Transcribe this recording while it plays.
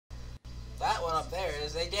That one up there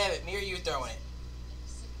is. Hey, damn it. Me or you throwing it?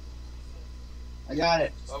 I got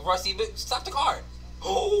it. Oh, Rusty, stop the car.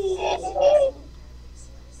 Oh!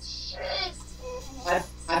 I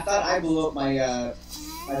thought I blew up my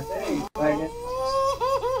thing.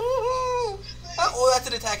 Oh, that's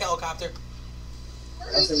an attack helicopter.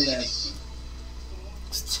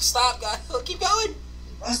 Stop, guys. Keep going.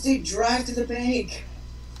 Rusty, drive to the bank.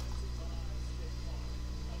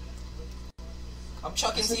 I'm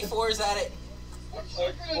chucking C4s at it.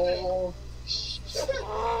 Oh,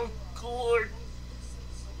 Lord.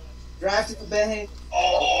 Drive to the bank.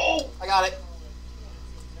 Oh! I got it.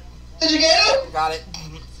 Did you get him? Got it.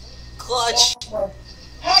 Clutch.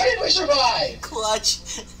 How did we survive? Clutch.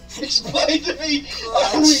 Explain to me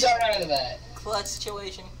Clutch. how we got out of that. Clutch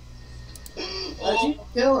situation. How'd you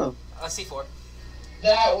kill him? C4.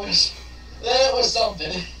 That was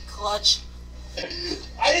something. Clutch.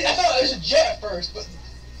 I thought it was a jet at first, but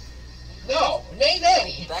no,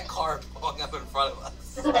 nay. That car hung up in front of us.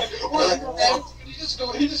 Right. He just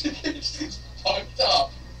gets fucked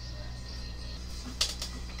up.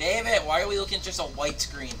 Damn it, why are we looking at just a white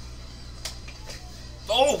screen?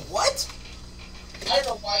 Oh, what? I don't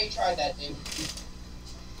know why you tried that, dude.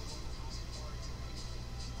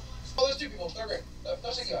 Oh, there's two people. They're great.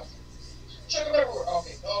 Don't stick you up. Check them everywhere.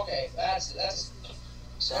 Okay. That's.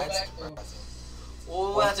 Back through.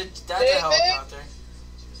 Oh, that's a helicopter.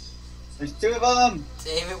 There's two of them.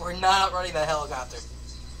 David, we're not running that helicopter.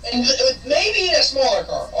 And maybe in a smaller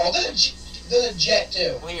car. Oh, there's a jet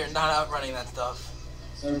too. We are not outrunning that stuff.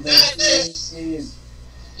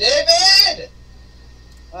 David!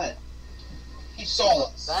 What? He saw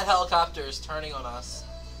us. That helicopter is turning on us.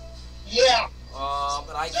 Yeah.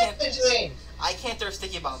 But I can't throw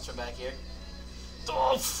sticky bombs from back here.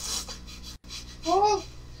 Oh, Oh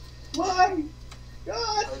my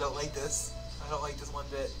God! I don't like this. I don't like this one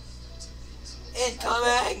bit.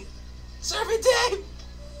 Incoming! Serpentine!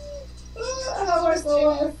 How am I still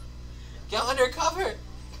alive? Get under cover!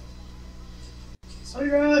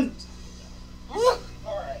 Underground!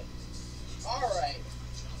 Alright.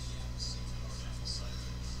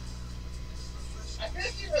 I feel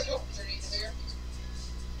like you were going underneath here.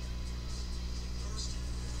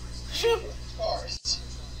 Shoot! Cars.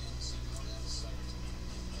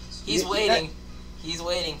 He's waiting. He's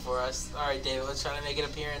waiting for us. Alright, David, let's try to make an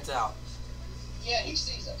appearance out. Yeah, he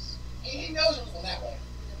sees us. He knows we're going that way.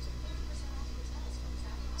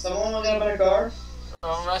 Someone will get a better car?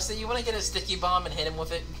 Rusty, you want to get a sticky bomb and hit him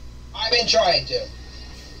with it? I've been trying to.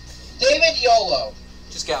 David YOLO.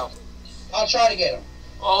 Just go. I'll try to get him.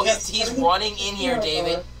 Oh, he's running in here,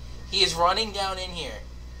 David. He is running down in here.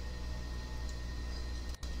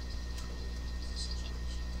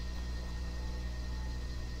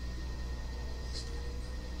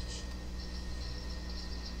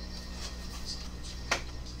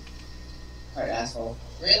 Alright, asshole.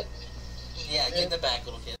 Really? Yeah, get in the back,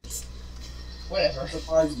 little kids. Whatever.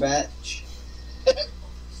 Surprise batch. Where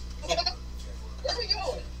are we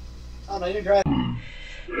going? Oh no, you're driving.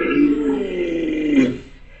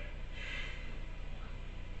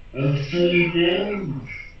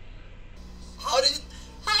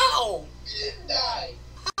 How? You didn't die.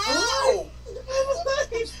 How?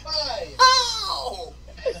 It's fine. How?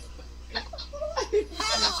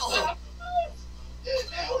 How?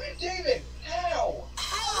 How did David? How?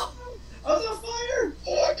 How? I was on fire!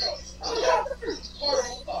 Oh my God. The car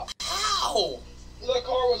hold up. How? The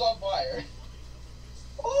car was on fire.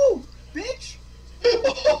 Oh, bitch! David,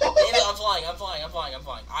 I'm flying.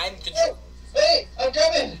 I'm control. Hey, I'm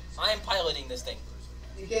coming. I am piloting this thing.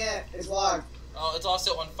 You can't, it's locked. Oh, it's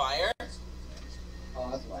also on fire? Oh,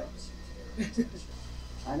 that's why.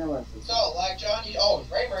 I know what it's So, like John,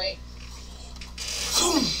 frame rate.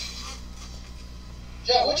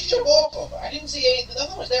 John, what'd you jump off of? I didn't see anything.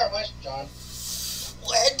 Nothing was there on my John.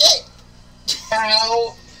 Where did?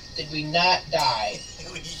 How did we not die?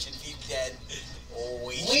 We should be dead.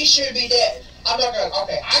 We should be dead. I'm not gonna.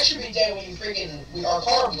 Okay, I should be dead when you our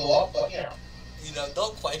car blew up, but you know. You know,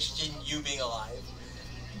 don't question you being alive.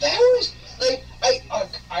 That was like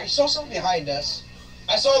I saw something behind us.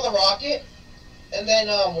 I saw the rocket, and then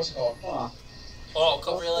what's it called? Oh,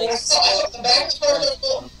 really? I saw the back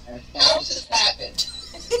circle. How does this happen?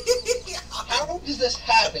 How does this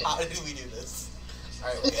happen? How did we do this?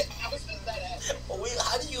 Alright, okay. How does that happen? Well,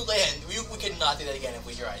 how did you land? We could not do that again if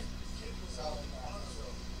we tried.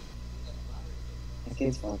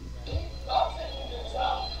 It's fun.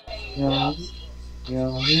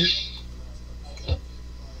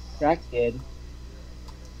 Crack kid.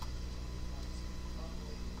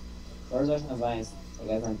 Where's our advice? I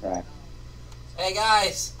guys on crack. Hey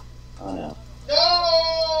guys! Oh no.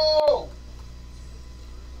 No!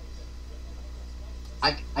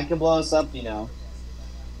 I can blow us up, you know.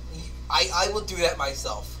 I will do that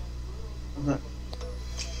myself.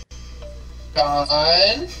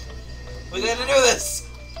 Gone. We gotta do this.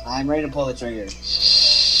 I'm ready to pull the trigger.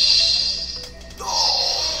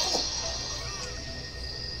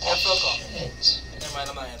 Yeah, phone call. Never mind,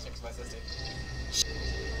 I'm not answering because my sister.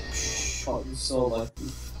 Oh, you're so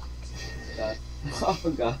lucky. God.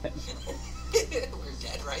 Oh god. We're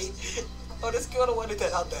dead, right? Oh, this girl don't want to do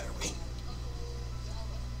that. How dead are we?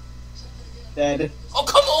 Dead. Oh,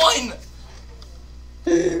 come on!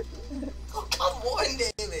 Oh, come on,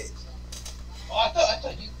 David! Oh, I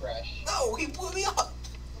thought you crashed. No, he blew me up!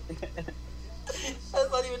 I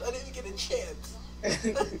didn't even get a chance.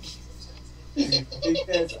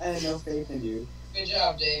 Because I have no faith in you. Good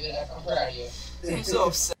job, David. I'm proud of you. I'm so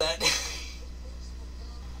upset.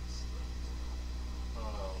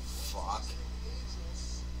 Oh, fuck.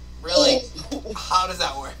 Really? How does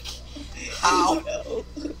that work? How? No.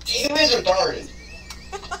 David's retarded.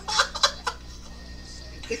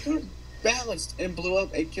 The car bounced and blew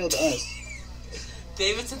up and killed us.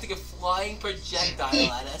 David sent like a flying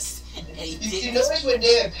projectile at us, and he You didn't. notice when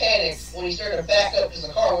David panicked when he started to back up because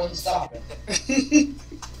the car wouldn't stop him.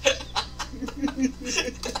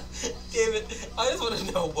 David, I just want to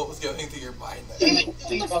know what was going through your mind there.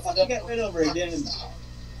 David, I got ran over again.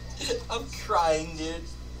 I'm crying, dude.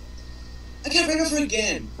 I got ran over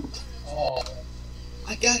again. Oh.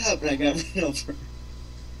 I got up and I got ran over.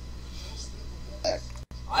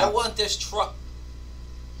 I want this truck.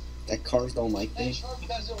 That cars don't like That me. truck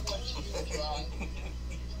doesn't want you to drive.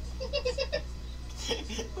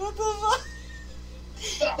 What the fuck?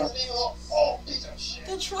 Stop being a little piece of shit.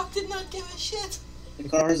 The truck did not give a shit. The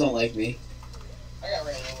cars don't like me. I got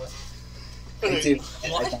ran over. Me too.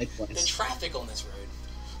 And I What? died The twice. traffic on this road.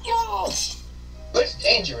 Oh! But it's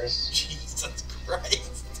dangerous. Jesus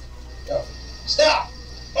Christ. Go. Stop!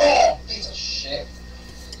 Oh, piece of shit.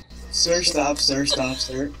 Sir, stop, sir, stop,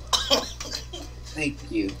 sir. Thank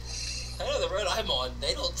you. I know the road I'm on,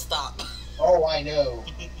 they don't stop. Oh, I know.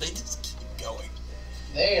 They just keep going.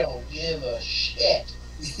 They don't give a shit.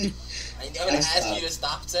 I'm gonna ask you to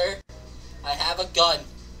stop, sir. I have a gun.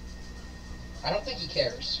 I don't think he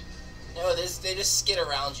cares. No, they just skid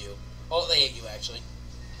around you. Oh, they hit you, actually.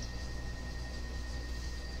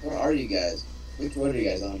 Where are you guys? Which road are you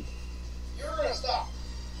guys on? You're gonna stop.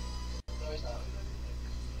 No, he's not.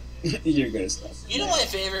 You're gonna stop. You know my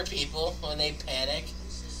favorite people, when they panic?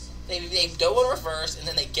 They go in reverse, and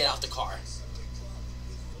then they get out the car.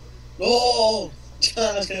 Oh!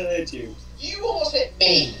 John, I was gonna hit you. You almost hit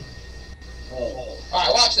me. Oh.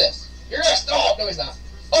 Alright, watch this. You're gonna stop. No, he's not.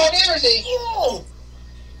 Oh, neither is he. Oh!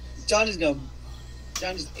 John just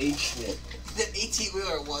ate shit. The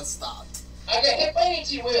 18-wheeler was stopped. I got hit by an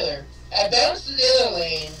 18-wheeler. I bounced to the other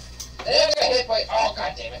lane. Then I got hit by... Oh,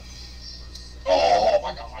 god damn it. Oh,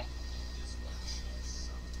 my god.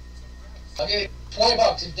 I'll give you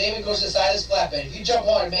 $20 if David goes to the side of this flatbed. If you jump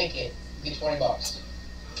on and make it, you get $20.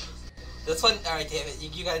 This one, alright, David,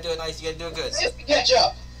 you gotta do it nice, you gotta do it good. See if we can catch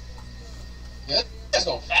up. Yeah, that's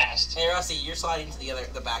going fast. Hey, Rossi, you're sliding to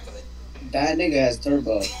the back of it. That nigga has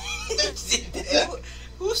turbo.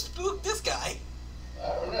 Who spooked this guy? I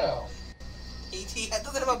don't know. He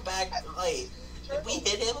doesn't have a back light. Did we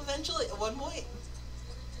hit him eventually at one point?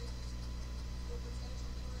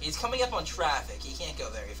 He's coming up on traffic. He can't go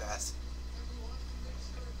very fast.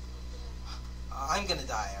 I'm gonna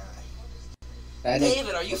die, aren't I?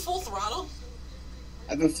 David, are you full throttle?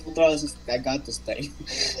 I've been full throttle since I got this thing.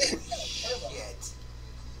 Shit.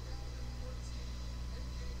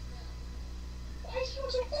 Why is he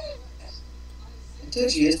going so fast? I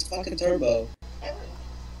told you, it's fucking turbo.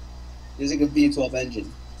 It's like a V12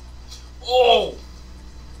 engine. Oh!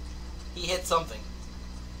 He hit something.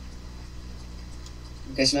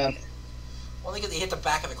 Guess not. Only because he hit the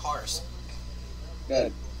back of the cars.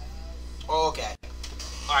 Good. Okay.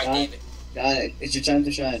 Alright, David. Got it. It's your time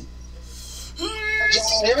to shine.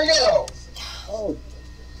 Here we go. Oh.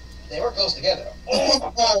 They were close together.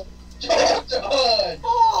 Oh, done.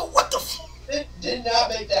 Oh, what the f- It did not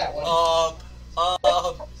make that one.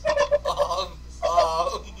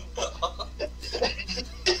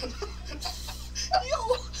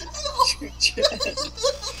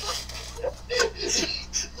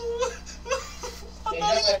 Hey,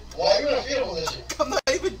 John, why are you in a fetal position? I'm not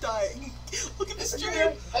even dying. Look at the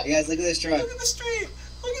stream. Hey guys, look at this truck. Look at the stream.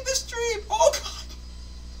 Look at the stream. Oh god.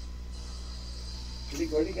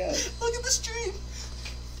 Where'd he go? Look at the stream.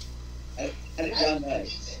 How did John die?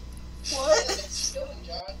 What? Killing,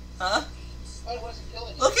 John. Huh? I wasn't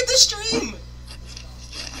killing you. Look at the stream.